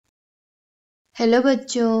Hello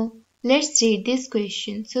बच्चों, let's read this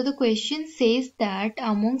question. So the question says that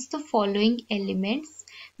amongst the following elements,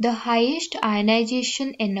 the highest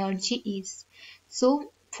ionization energy is.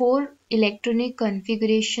 So 4 electronic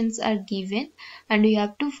configurations are given and we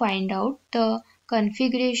have to find out the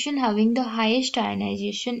configuration having the highest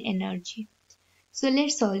ionization energy. So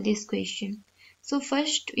let's solve this question. So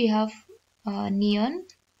first we have neon,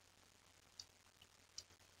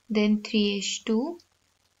 then 3H2,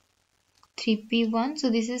 3p1. So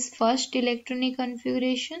this is first electronic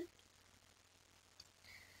configuration.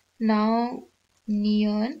 Now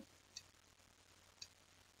neon,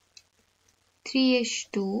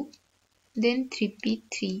 3H2, then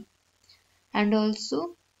 3p3, and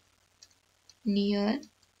also neon,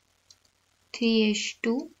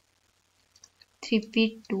 3H2,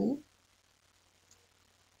 3p2,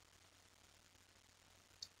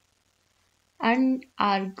 and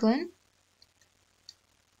argon,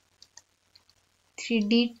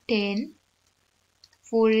 3d10,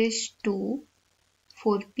 4H2,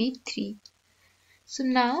 4p3. So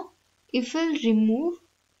now if we'll remove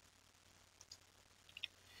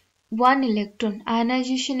one electron,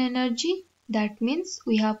 ionization energy, that means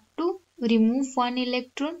we have to remove one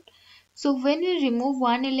electron. So when we remove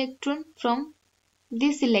one electron from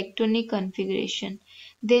this electronic configuration,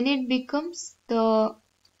 then it becomes the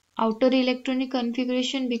outer electronic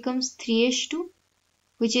configuration becomes 3H2,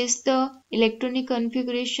 which is the electronic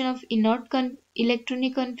configuration of inert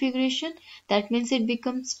electronic configuration. That means it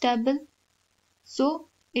becomes stable. So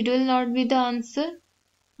it will not be the answer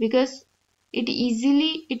because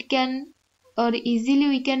easily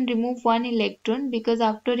we can remove one electron, because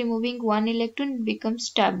after removing one electron it becomes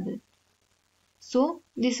stable. So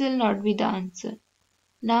this will not be the answer.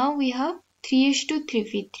 Now we have 3H2,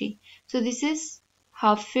 3p3. So this is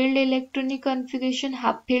half filled electronic configuration,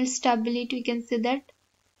 half filled stability. We can say that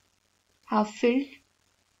half filled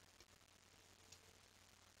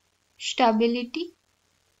stability.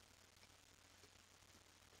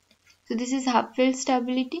 So this is half filled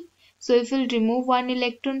stability. So if we'll remove one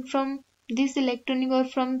electron from this electronic or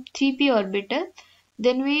from 3p orbital,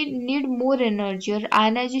 then we need more energy, or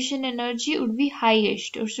ionization energy would be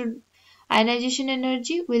highest, or should ionization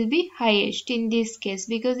energy will be highest in this case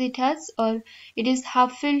because it is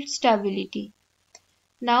half filled stability.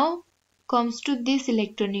 Now comes to this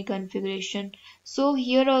electronic configuration. So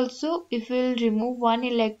here also if we will remove one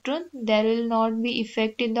electron, there will not be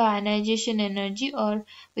effect in the ionization energy, or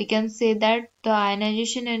we can say that the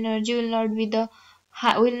ionization energy will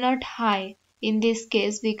not high in this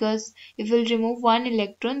case, because if we will remove one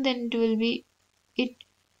electron, then the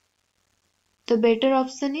better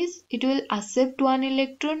option is it will accept one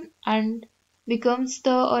electron and becomes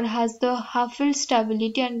has the half filled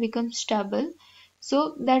stability and becomes stable.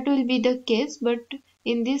 So that will be the case, but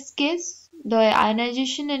in this case the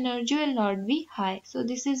ionization energy will not be high. So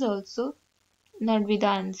this is also not be the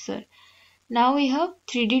answer. Now we have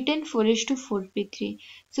 3d10, 4H2, 4p3.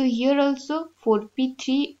 So here also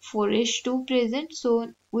 4p3, 4H2 present.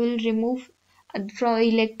 So we'll remove from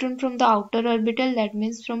electron from the outer orbital, that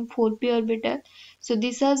means from 4p orbital. So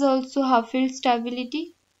this has also half filled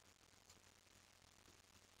stability.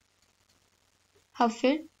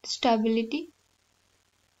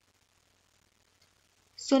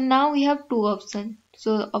 So now we have two options.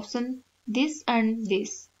 So option this and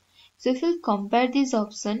this. So if we compare this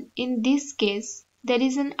option, in this case there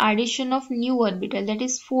is an addition of new orbital, that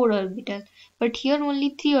is 4 orbital, but here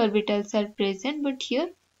only 3 orbitals are present, but here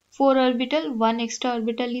 4 orbital, 1 extra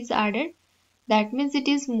orbital is added. That means it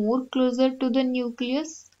is more closer to the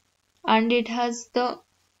nucleus and it has the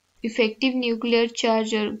effective nuclear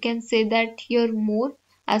charge, or you can say that here more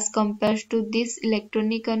as compared to this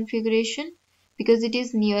electronic configuration, because it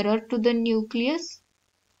is nearer to the nucleus.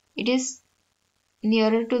 It is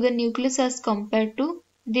nearer to the nucleus as compared to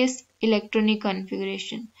this electronic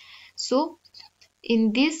configuration. So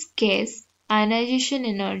in this case ionization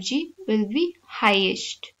energy will be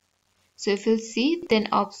highest. So if you see, then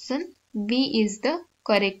option B is the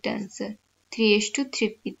correct answer. 3H2,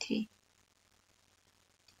 3p3.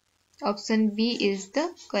 Option B is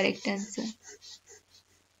the correct answer.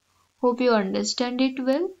 Hope you understand it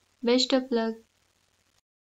well. Best of luck.